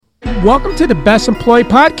Welcome to the Best Employee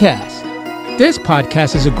Podcast. This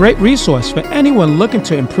podcast is a great resource for anyone looking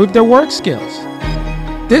to improve their work skills.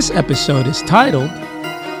 This episode is titled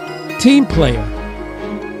Team Player,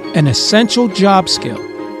 an Essential Job Skill.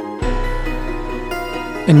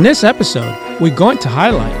 In this episode, we're going to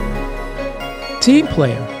highlight Team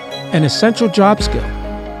Player, an Essential Job Skill,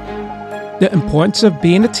 the importance of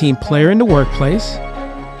being a team player in the workplace,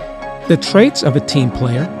 the traits of a team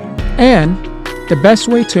player, and the best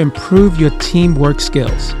way to improve your teamwork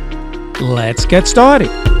skills. Let's get started.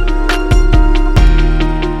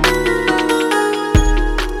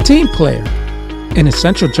 Team player, an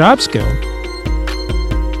essential job skill.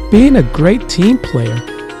 Being a great team player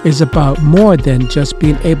is about more than just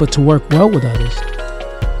being able to work well with others.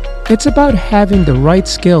 It's about having the right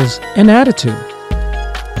skills and attitude.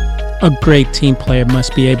 A great team player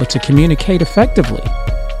must be able to communicate effectively.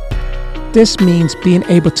 This means being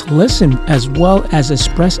able to listen as well as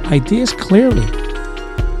express ideas clearly.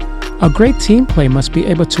 A great team player must be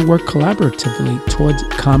able to work collaboratively towards a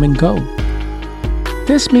common goal.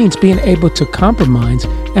 This means being able to compromise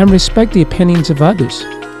and respect the opinions of others.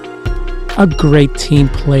 A great team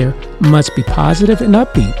player must be positive and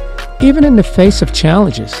upbeat, even in the face of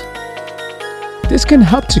challenges. This can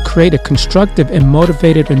help to create a constructive and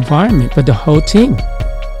motivated environment for the whole team.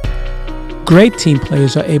 Great team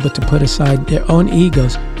players are able to put aside their own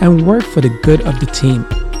egos and work for the good of the team.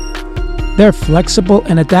 They're flexible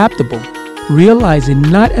and adaptable, realizing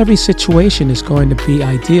not every situation is going to be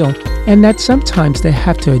ideal and that sometimes they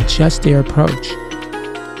have to adjust their approach.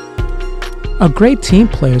 A great team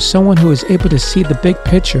player is someone who is able to see the big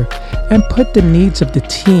picture and put the needs of the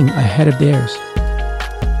team ahead of theirs.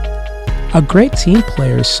 A great team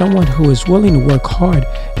player is someone who is willing to work hard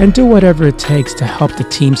and do whatever it takes to help the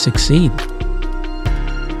team succeed.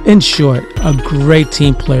 In short, a great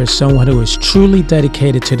team player is someone who is truly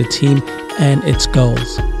dedicated to the team and its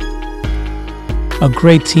goals. A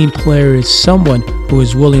great team player is someone who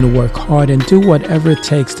is willing to work hard and do whatever it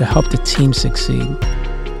takes to help the team succeed.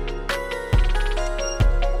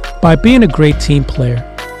 By being a great team player,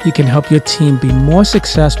 you can help your team be more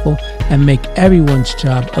successful and make everyone's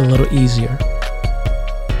job a little easier.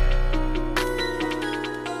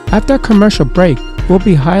 After a commercial break, we'll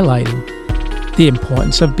be highlighting the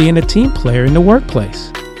importance of being a team player in the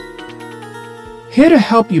workplace. Here to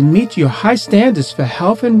help you meet your high standards for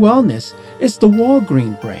health and wellness is the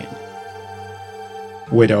Walgreens brand.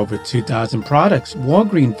 With over 2,000 products,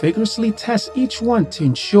 Walgreens vigorously tests each one to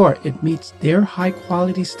ensure it meets their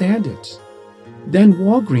high-quality standards. Then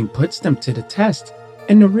Walgreens puts them to the test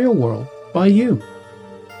in the real world by you.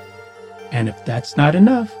 And if that's not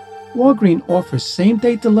enough, Walgreens offers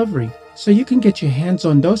same-day delivery so you can get your hands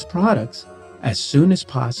on those products as soon as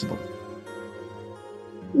possible.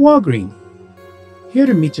 Walgreens, here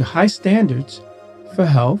to meet your high standards for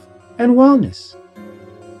health and wellness.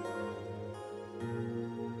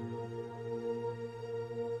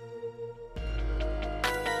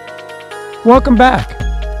 Welcome back.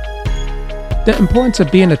 The importance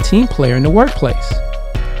of being a team player in the workplace.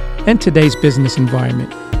 In today's business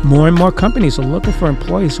environment, more and more companies are looking for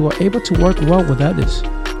employees who are able to work well with others.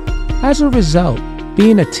 As a result,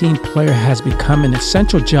 being a team player has become an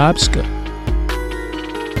essential job skill.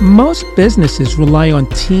 Most businesses rely on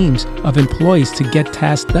teams of employees to get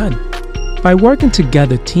tasks done. By working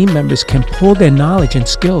together, team members can pool their knowledge and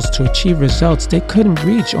skills to achieve results they couldn't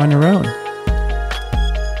reach on their own.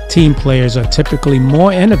 Team players are typically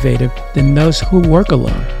more innovative than those who work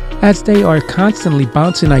alone, as they are constantly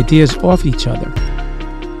bouncing ideas off each other.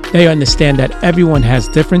 They understand that everyone has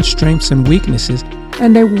different strengths and weaknesses,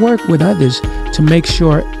 and they work with others to make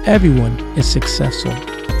sure everyone is successful.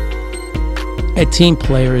 A team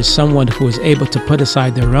player is someone who is able to put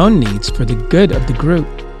aside their own needs for the good of the group.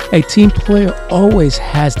 A team player always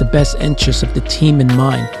has the best interests of the team in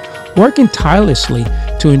mind, working tirelessly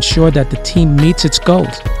to ensure that the team meets its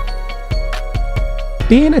goals.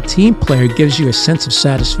 Being a team player gives you a sense of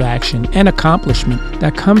satisfaction and accomplishment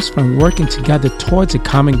that comes from working together towards a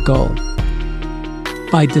common goal.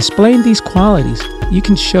 By displaying these qualities, you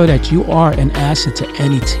can show that you are an asset to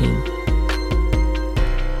any team.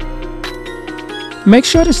 Make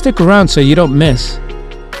sure to stick around so you don't miss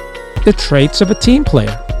the traits of a team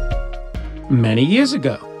player. Many years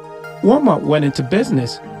ago, Walmart went into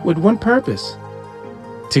business with one purpose: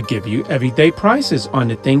 to give you everyday prices on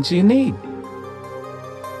the things you need.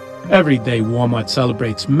 Every day, Walmart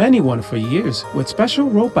celebrates many wonderful years with special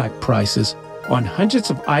rollback prices on hundreds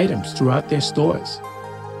of items throughout their stores.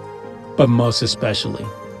 But most especially,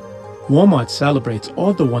 Walmart celebrates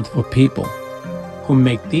all the wonderful people who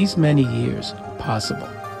make these many years possible.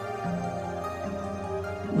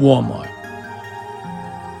 Walmart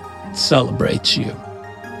celebrates you.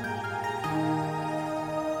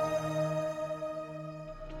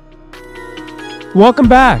 Welcome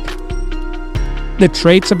back. The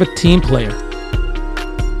traits of a team player.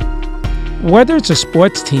 Whether it's a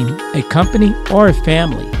sports team, a company, or a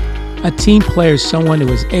family, a team player is someone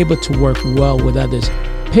who is able to work well with others,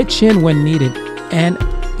 pitch in when needed, and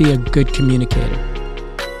be a good communicator.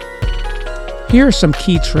 Here are some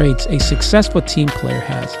key traits a successful team player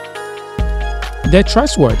has. They're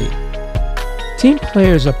trustworthy. Team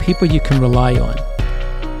players are people you can rely on.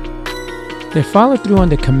 They follow through on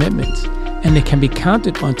their commitments, and they can be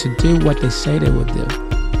counted on to do what they say they will do.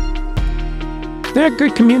 They're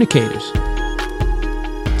good communicators.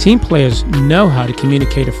 Team players know how to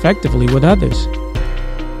communicate effectively with others.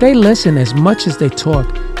 They listen as much as they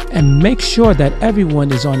talk and make sure that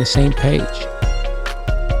everyone is on the same page.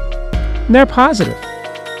 They're positive.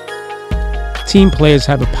 Team players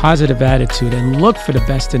have a positive attitude and look for the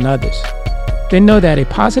best in others. They know that a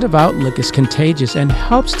positive outlook is contagious and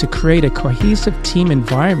helps to create a cohesive team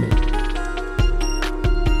environment.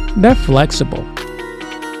 They're flexible.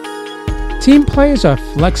 Team players are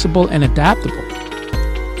flexible and adaptable.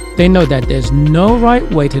 They know that there's no right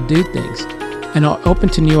way to do things and are open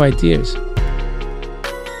to new ideas.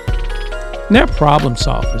 They're problem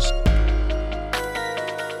solvers.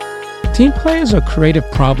 Team players are creative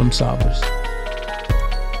problem solvers.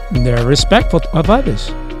 They're respectful of others.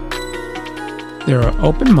 They're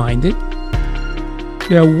open-minded.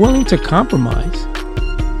 They're willing to compromise.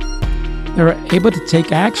 They're able to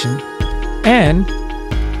take action, and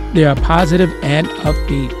they are positive and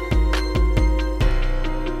upbeat.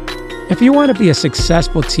 If you want to be a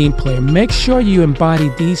successful team player, make sure you embody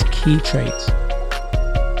these key traits.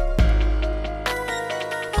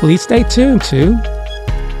 Please stay tuned to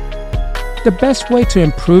the best way to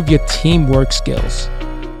improve your teamwork skills.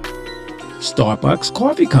 Starbucks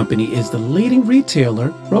Coffee Company is the leading retailer,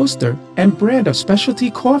 roaster, and brand of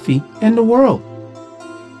specialty coffee in the world.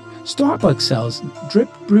 Starbucks sells drip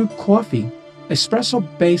brewed coffee,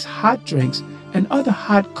 espresso-based hot drinks, and other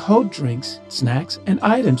hot cold drinks, snacks, and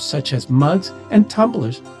items such as mugs and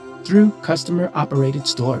tumblers through customer-operated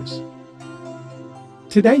stores.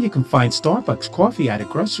 Today you can find Starbucks coffee at a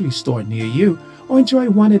grocery store near you or enjoy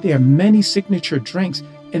one of their many signature drinks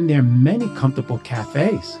in their many comfortable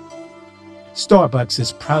cafes. Starbucks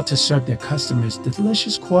is proud to serve their customers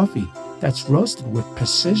delicious coffee that's roasted with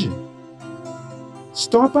precision.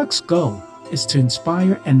 Starbucks' goal is to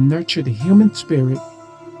inspire and nurture the human spirit,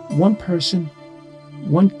 one person,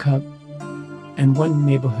 one cup, and one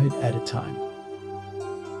neighborhood at a time.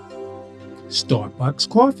 Starbucks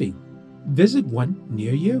Coffee. Visit one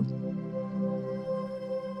near you.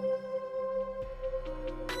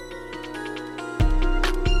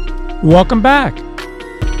 Welcome back.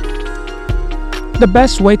 The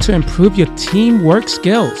best way to improve your teamwork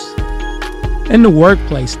skills. In the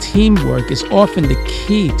workplace, teamwork is often the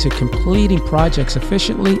key to completing projects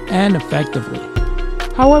efficiently and effectively.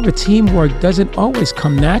 However, teamwork doesn't always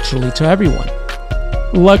come naturally to everyone.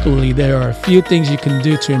 Luckily, there are a few things you can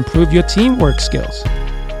do to improve your teamwork skills.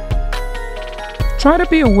 Try to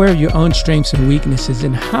be aware of your own strengths and weaknesses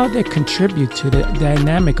and how they contribute to the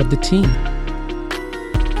dynamic of the team.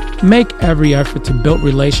 Make every effort to build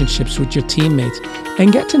relationships with your teammates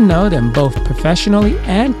and get to know them both professionally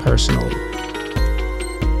and personally.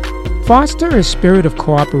 Foster a spirit of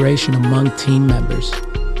cooperation among team members.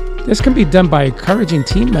 This can be done by encouraging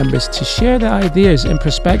team members to share their ideas and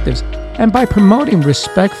perspectives and by promoting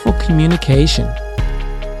respectful communication.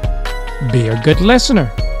 Be a good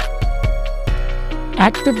listener.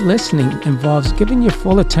 Active listening involves giving your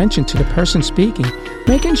full attention to the person speaking,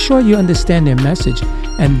 making sure you understand their message,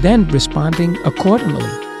 and then responding accordingly.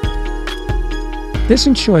 This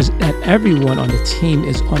ensures that everyone on the team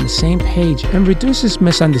is on the same page and reduces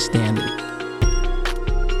misunderstanding.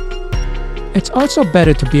 It's also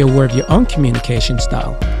better to be aware of your own communication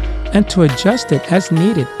style and to adjust it as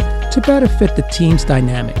needed to better fit the team's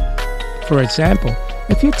dynamic. For example,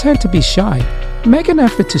 if you tend to be shy, make an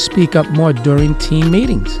effort to speak up more during team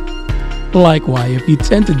meetings. Likewise, if you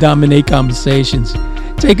tend to dominate conversations,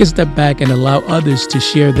 take a step back and allow others to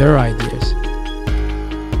share their ideas.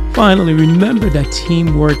 Finally, remember that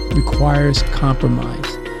teamwork requires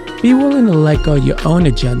compromise. Be willing to let go of your own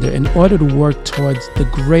agenda in order to work towards the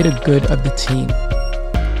greater good of the team.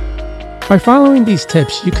 By following these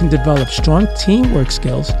tips, you can develop strong teamwork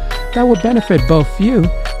skills that will benefit both you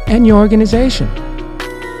and your organization.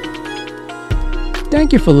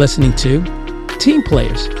 Thank you for listening to Team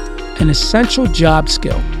Players, an essential job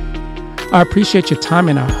skill. I appreciate your time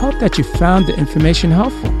and I hope that you found the information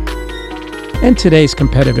helpful. In today's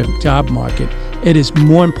competitive job market, it is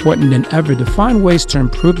more important than ever to find ways to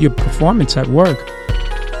improve your performance at work.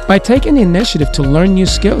 By taking the initiative to learn new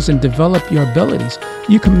skills and develop your abilities,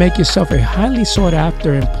 you can make yourself a highly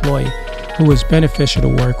sought-after employee who is beneficial to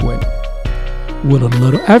work with. With a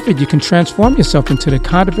little effort, you can transform yourself into the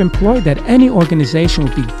kind of employee that any organization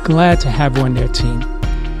would be glad to have on their team.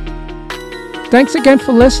 Thanks again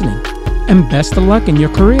for listening, and best of luck in your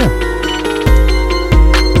career.